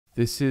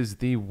This is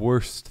the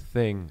worst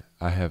thing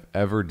I have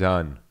ever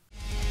done.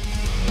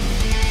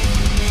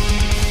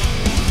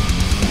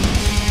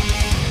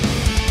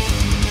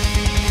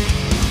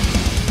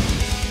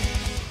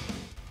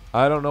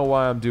 I don't know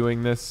why I'm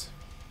doing this,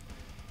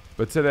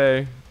 but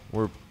today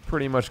we're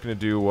pretty much going to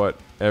do what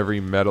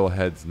every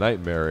metalhead's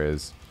nightmare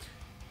is,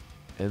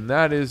 and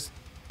that is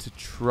to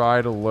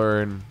try to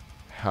learn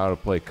how to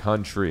play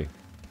country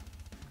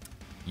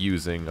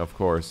using, of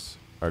course,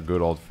 our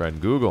good old friend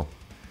Google.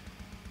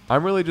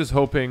 I'm really just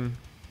hoping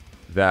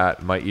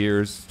that my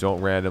ears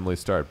don't randomly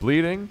start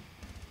bleeding,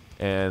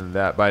 and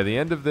that by the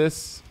end of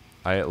this,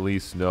 I at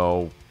least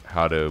know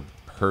how to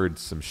herd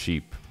some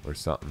sheep or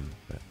something.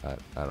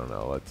 I don't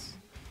know.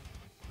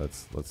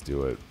 Let's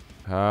do it.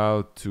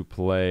 How to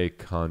play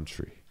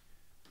country.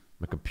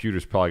 My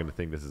computer's probably gonna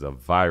think this is a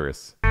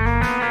virus.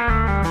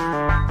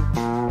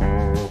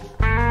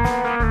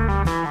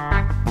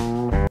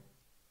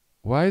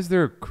 Why is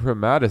there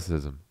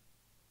chromaticism?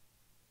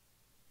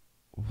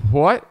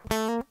 What?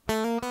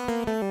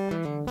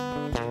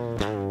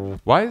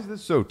 Why is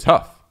this so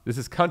tough? This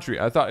is country.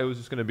 I thought it was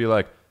just gonna be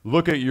like,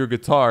 look at your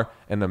guitar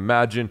and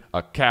imagine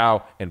a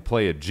cow and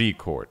play a G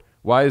chord.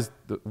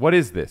 What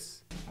is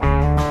this?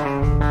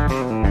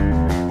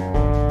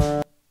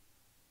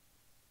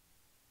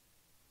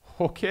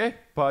 Okay,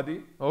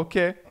 buddy.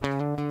 Okay.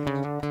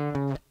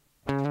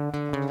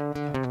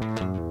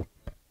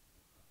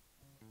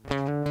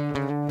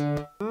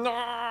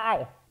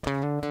 No!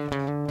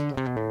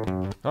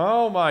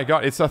 Oh my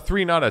god, it's a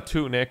 3, not a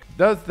 2, Nick.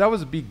 That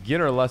was a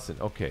beginner lesson.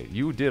 Okay,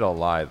 you did a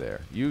lie there.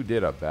 You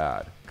did a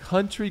bad.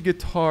 Country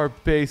guitar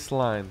bass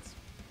lines.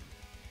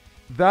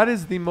 That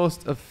is the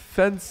most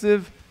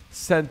offensive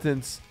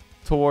sentence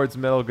towards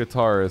metal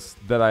guitarists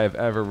that I have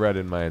ever read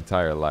in my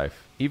entire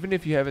life. Even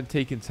if you haven't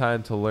taken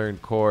time to learn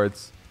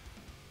chords,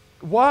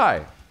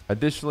 why?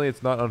 Additionally,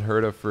 it's not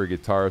unheard of for a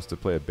guitarist to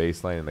play a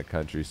bass line in a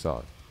country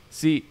song.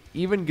 See,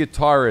 even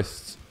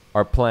guitarists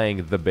are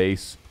playing the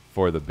bass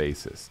for the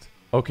bassist.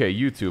 Okay,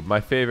 YouTube, my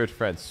favorite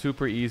friend,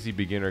 super easy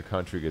beginner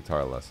country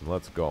guitar lesson.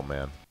 Let's go,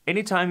 man.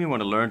 Anytime you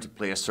want to learn to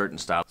play a certain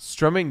style.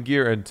 Strumming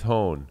gear and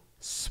tone.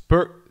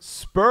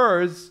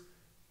 Spurs,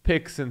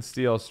 picks, and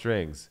steel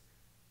strings.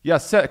 Yeah,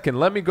 second,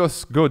 let me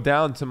go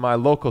down to my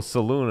local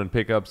saloon and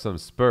pick up some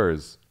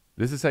spurs.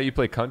 This is how you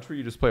play country?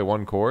 You just play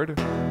one chord?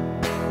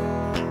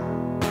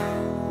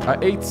 I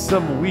ate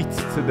some wheat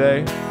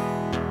today.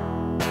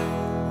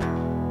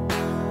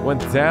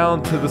 Went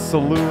down to the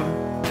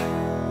saloon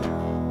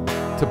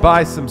to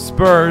buy some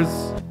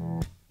spurs.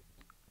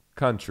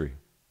 Country.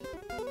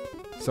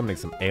 Summoning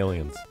some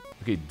aliens.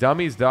 Okay,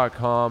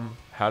 dummies.com.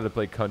 How to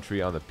play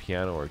country on the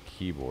piano or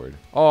keyboard.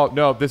 Oh,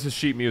 no, this is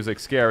sheet music.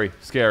 Scary,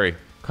 scary.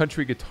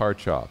 Country guitar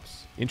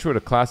chops. Intro to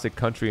classic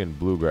country and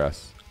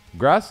bluegrass.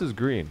 Grass is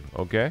green,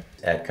 okay?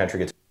 At country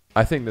guitar.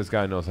 I think this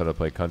guy knows how to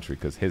play country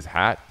because his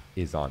hat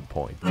is on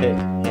point. Pick,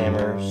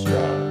 hammer,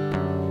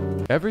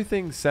 strum.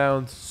 Everything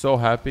sounds so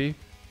happy.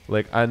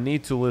 Like, I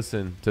need to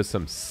listen to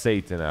some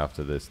Satan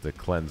after this to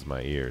cleanse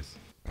my ears.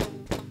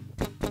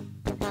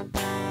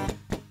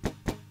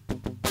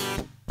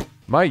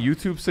 My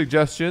YouTube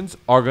suggestions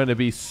are going to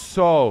be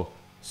so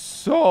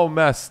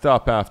messed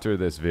up after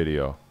this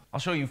video.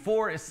 I'll show you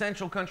 4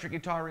 essential country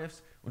guitar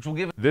riffs, which will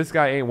give... This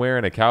guy ain't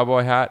wearing a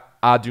cowboy hat.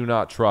 I do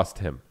not trust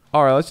him.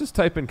 All right, let's just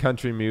type in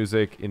country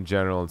music in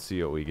general and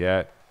see what we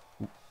get.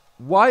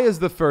 Why is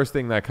the first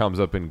thing that comes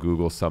up in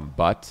Google some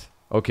butt?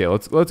 Okay,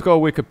 let's go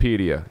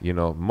Wikipedia. You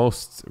know,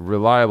 most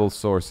reliable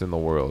source in the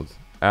world.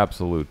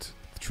 Absolute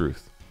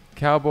truth.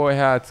 Cowboy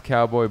hats,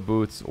 cowboy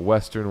boots,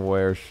 western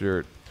wear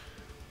shirt.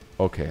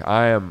 Okay,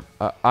 I am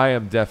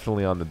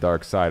definitely on the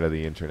dark side of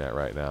the internet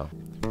right now.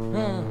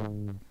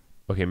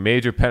 Okay,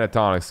 major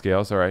pentatonic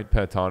scales. All right,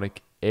 pentatonic.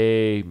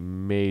 A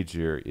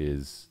major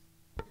is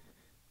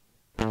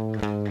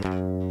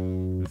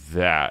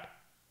that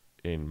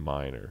in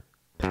minor.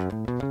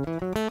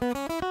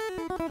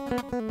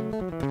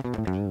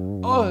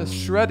 Oh,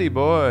 shreddy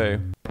boy.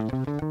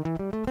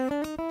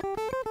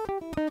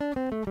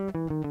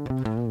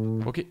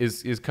 Okay,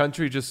 is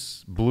country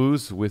just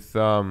blues with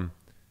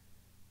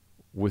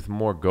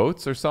more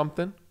goats or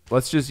something?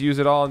 Let's just use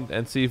it all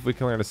and see if we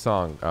can learn a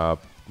song.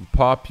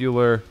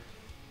 Popular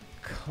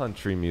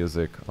country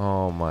music.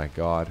 Oh my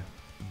god.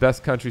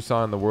 Best country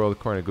song in the world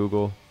according to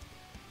Google.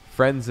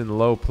 Friends in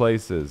Low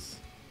Places.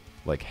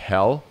 Like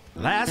hell?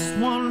 Last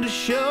one to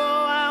show,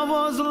 I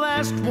was the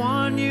last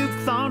one you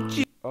thought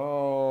you...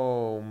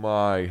 Oh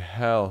my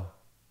hell.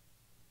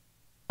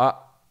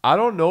 I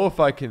don't know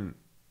if I can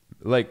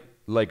like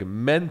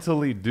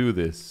mentally do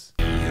this.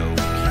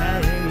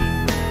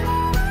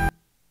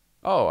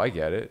 Oh, I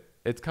get it.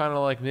 It's kind of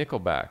like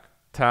Nickelback.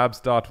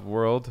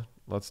 Tabs.world.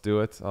 Let's do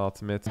it.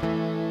 Ultimate.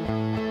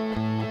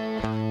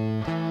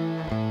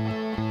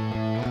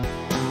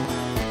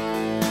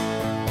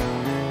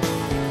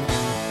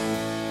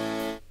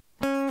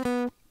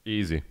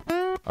 Easy.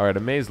 All right,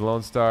 Amaze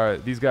Lone Star.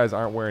 These guys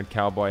aren't wearing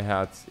cowboy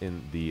hats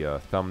in the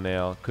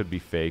thumbnail. Could be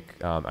fake.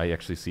 I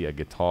actually see a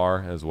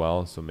guitar as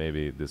well, so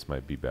maybe this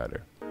might be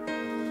better.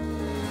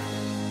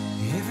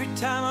 Every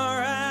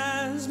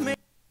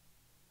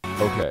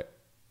Okay.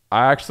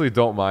 I actually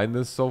don't mind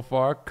this so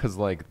far because,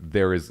 like,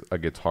 there is a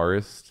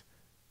guitarist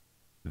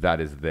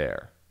that is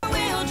there.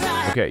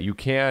 Okay, you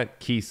can't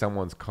key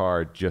someone's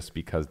car just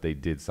because they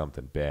did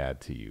something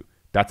bad to you.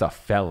 That's a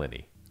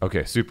felony.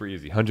 Okay, super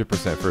easy.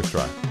 100% first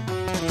try.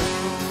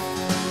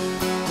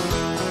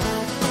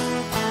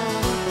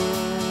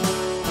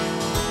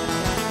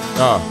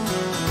 Oh.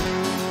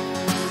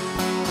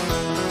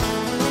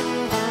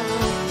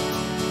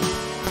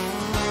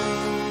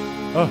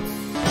 Oh.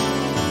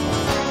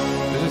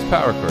 This is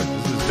power chords.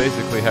 This is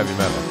basically heavy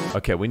metal.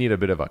 Okay, we need a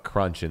bit of a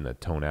crunch in the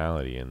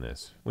tonality in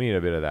this. We need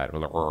a bit of that.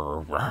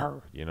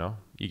 You know?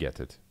 You get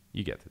it.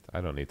 You get it. I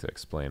don't need to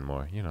explain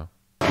more, you know.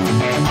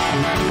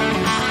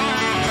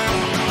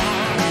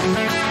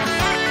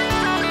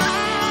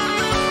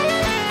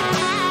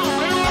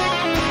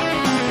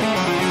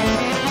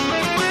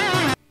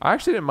 I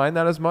actually didn't mind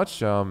that as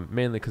much,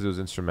 mainly because it was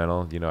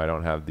instrumental. You know, I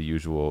don't have the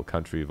usual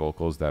country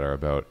vocals that are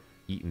about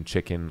eating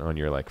chicken on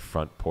your, like,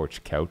 front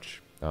porch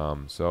couch.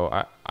 So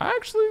I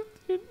actually,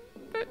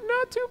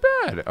 not too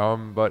bad.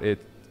 But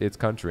it's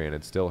country and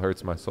it still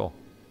hurts my soul.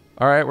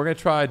 All right, we're going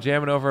to try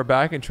jamming over a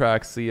backing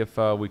track, see if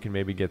we can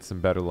maybe get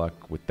some better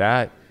luck with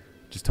that.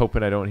 Just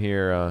hoping I don't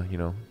hear, you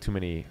know, too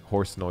many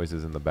horse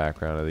noises in the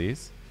background of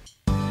these.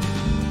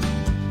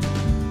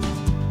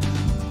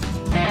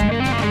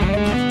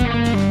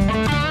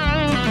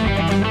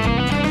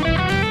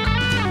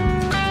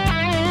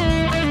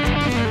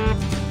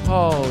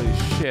 Holy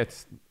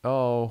shit.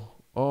 Oh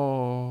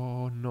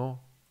no.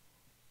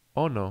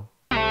 Oh no.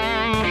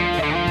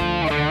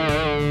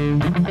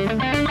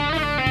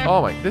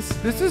 Oh my,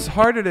 this is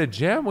harder to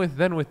jam with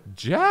than with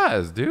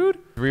jazz, dude.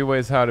 3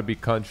 ways how to be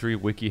country,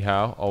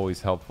 WikiHow,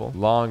 always helpful.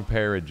 Long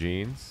pair of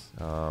jeans,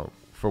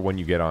 for when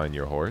you get on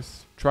your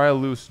horse. Try a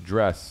loose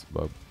dress,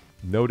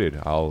 noted,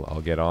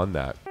 I'll get on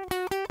that.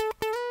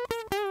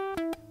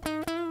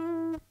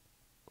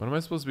 What am I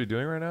supposed to be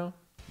doing right now?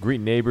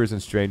 Greet neighbors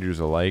and strangers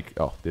alike.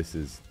 Oh, this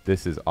is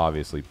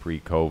obviously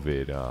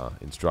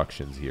pre-COVID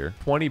instructions here.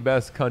 20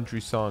 best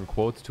country song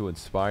quotes to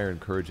inspire,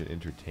 encourage, and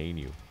entertain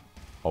you.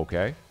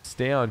 Okay.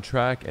 Stay on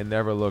track and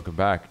never look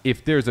back.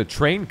 If there's a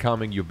train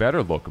coming, you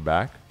better look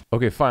back.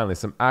 Okay, finally,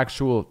 some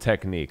actual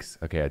techniques.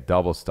 Okay, a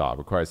double stop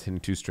requires hitting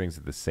 2 strings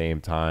at the same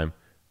time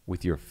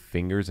with your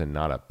fingers and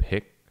not a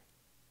pick.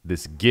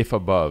 This GIF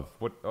above.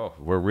 What? Oh,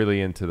 we're really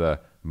into the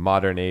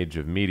modern age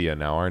of media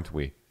now, aren't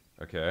we?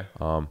 Okay.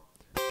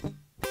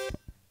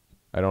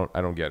 I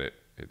don't get it.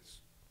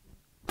 It's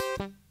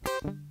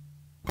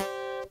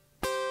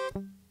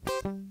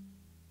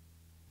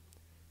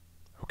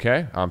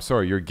okay. I'm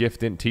sorry. Your gift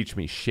didn't teach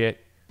me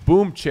shit.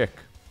 Boom chick.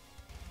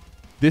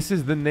 This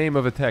is the name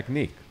of a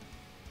technique.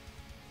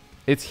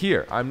 It's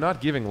here. I'm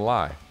not giving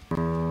lie.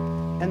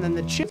 And then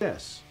the chick.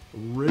 This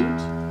root.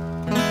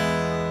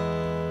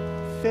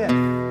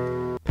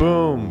 5th.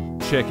 Boom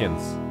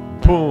chickens.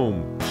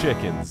 Boom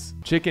chickens.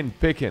 Chicken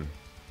picking.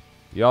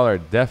 Y'all are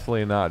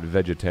definitely not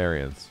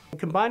vegetarians.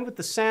 Combined with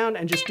the sound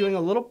and just doing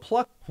a little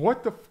pluck.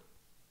 What the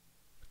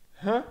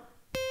huh?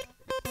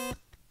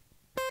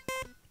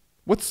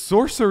 What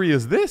sorcery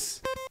is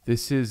this?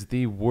 This is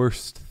the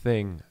worst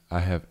thing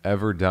I have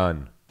ever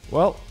done.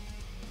 Well,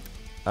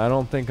 I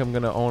don't think I'm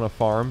gonna own a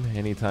farm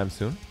anytime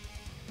soon.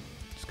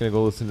 Just gonna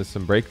go listen to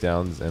some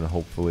breakdowns and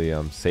hopefully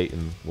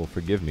Satan will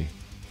forgive me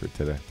for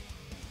today.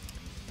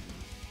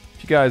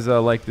 If you guys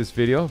like this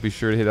video, be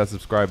sure to hit that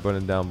subscribe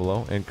button down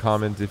below and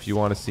comment if you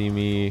want to see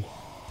me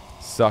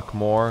suck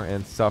more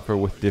and suffer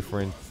with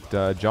different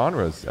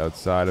genres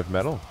outside of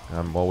metal.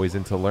 I'm always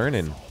into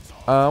learning.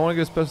 I want to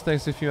give a special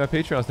thanks to a few of my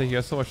Patreons. Thank you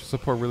guys so much for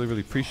support. Really, really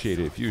appreciate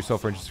it. If you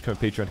yourself are interested in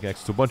becoming a Patreon, you can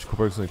access to a bunch of cool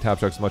perks, like tab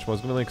tracks and much more.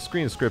 There's going to be a link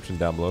screen description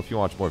down below. If you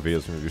want more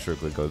videos from me, be sure to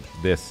click on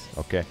this.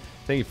 Okay.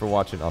 Thank you for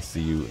watching. I'll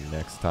see you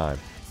next time.